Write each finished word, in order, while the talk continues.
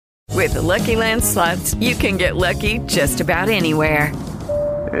With the Lucky Land Slots, you can get lucky just about anywhere.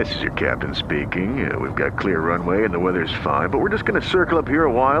 This is your captain speaking. We've got clear runway and the weather's fine, but we're just going to circle up here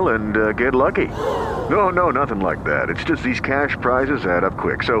a while and get lucky. No, nothing like that. It's just these cash prizes add up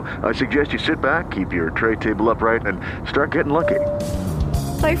quick. So I suggest you sit back, keep your tray table upright, and start getting lucky.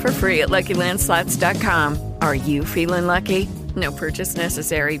 Play for free at LuckyLandSlots.com. Are you feeling lucky? No purchase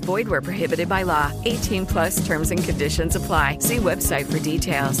necessary. Void where prohibited by law. 18 plus terms and conditions apply. See website for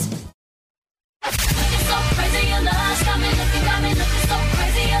details.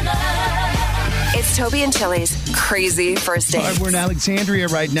 It's Toby and Chili's Crazy First Date. All right, we're in Alexandria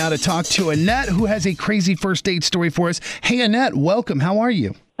right now to talk to Annette, who has a crazy first date story for us. Hey, Annette, welcome. How are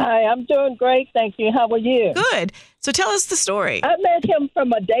you? Hi, I'm doing great. Thank you. How are you? Good. So tell us the story. I met him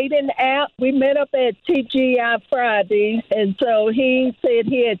from a dating app. We met up at TGI Fridays, and so he said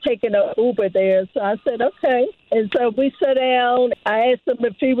he had taken an Uber there. So I said, okay. And so we sat down. I asked him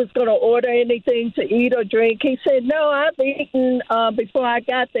if he was going to order anything to eat or drink. He said, no, I've eaten before I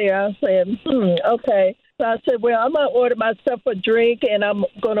got there. I said, okay. So I said, well, I'm going to order myself a drink, and I'm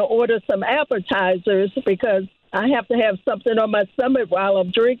going to order some appetizers because I have to have something on my stomach while I'm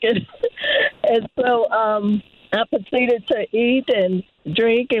drinking. And so I proceeded to eat and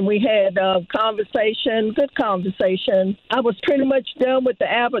drink, and we had good conversation. I was pretty much done with the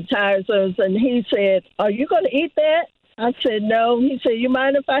appetizers, and he said, are you going to eat that? I said, no. He said, you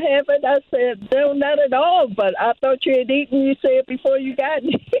mind if I have it? I said, no, not at all, but I thought you had eaten, you said, before you got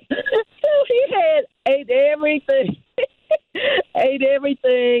me. So he ate everything. Ate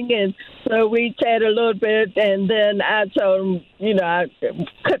everything, and so we chatted a little bit, and then I told him, I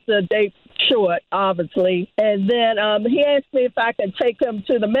cut the date short, obviously, and then he asked me if I could take him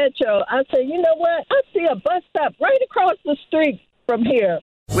to the Metro. I said, you know what, I see a bus stop right across the street from here.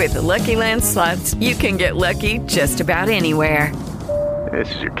 With the Lucky Land Slots, you can get lucky just about anywhere.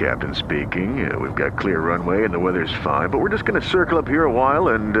 This is your captain speaking. We've got clear runway and the weather's fine, but we're just going to circle up here a while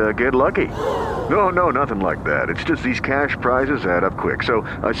and get lucky. No, nothing like that. It's just these cash prizes add up quick. So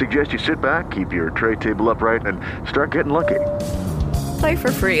I suggest you sit back, keep your tray table upright, and start getting lucky. Play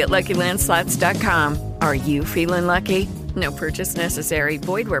for free at LuckyLandSlots.com. Are you feeling lucky? No purchase necessary.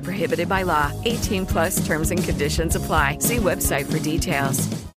 Void where prohibited by law. 18 plus terms and conditions apply. See website for details.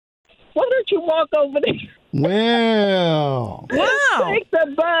 Why don't you walk over there? Well. Wow. Take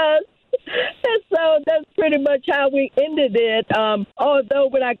the bus. And so that's pretty much how we ended it. Although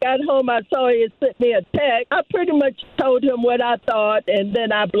when I got home, I saw he had sent me a text. I pretty much told him what I thought, and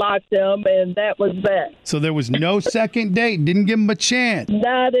then I blocked him, and that was that. So there was no second date? Didn't give him a chance?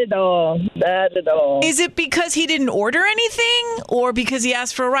 Not at all. Not at all. Is it because he didn't order anything or because he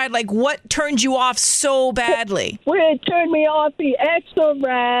asked for a ride? Like, what turned you off so badly? Well, it turned me off. He asked for a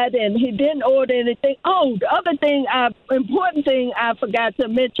ride, and he didn't order anything. Oh, the other thing, important thing I forgot to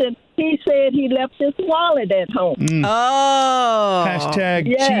mention, he said he left his wallet at home. Oh.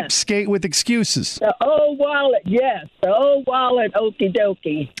 Hashtag cheapskate with excuses. The old wallet, yes. The old wallet, okie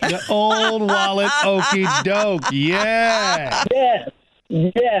dokie. The old wallet, okie doke. Yeah.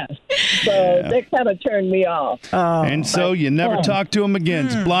 Yes. So that kind of turned me off. And so you never talked to him again.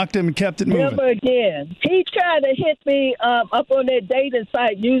 Just blocked him and kept it moving. Never again. He tried to hit me up on that dating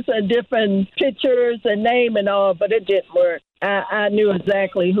site using different pictures and name and all, but it didn't work. I knew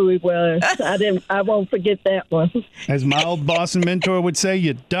exactly who he was. I won't forget that one. As my old boss and mentor would say,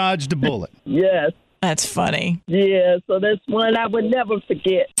 you dodged a bullet. Yes. That's funny. Yeah, so that's one I would never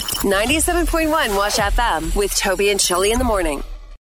forget. 97.1 Wash FM with Toby and Chili in the morning.